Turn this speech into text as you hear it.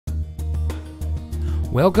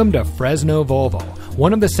Welcome to Fresno Volvo,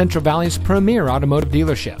 one of the Central Valley's premier automotive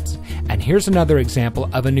dealerships. And here's another example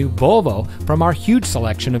of a new Volvo from our huge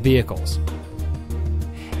selection of vehicles.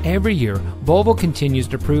 Every year, Volvo continues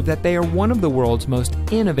to prove that they are one of the world's most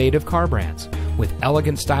innovative car brands, with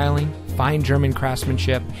elegant styling, fine German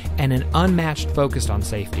craftsmanship, and an unmatched focus on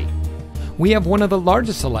safety. We have one of the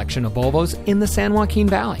largest selection of Volvos in the San Joaquin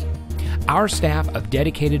Valley. Our staff of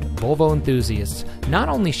dedicated Volvo enthusiasts not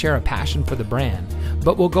only share a passion for the brand,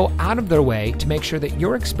 but will go out of their way to make sure that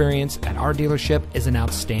your experience at our dealership is an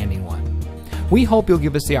outstanding one. We hope you'll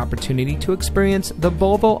give us the opportunity to experience the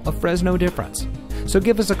Volvo of Fresno difference. So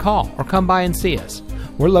give us a call or come by and see us.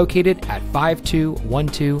 We're located at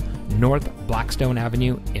 5212 North Blackstone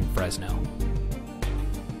Avenue in Fresno.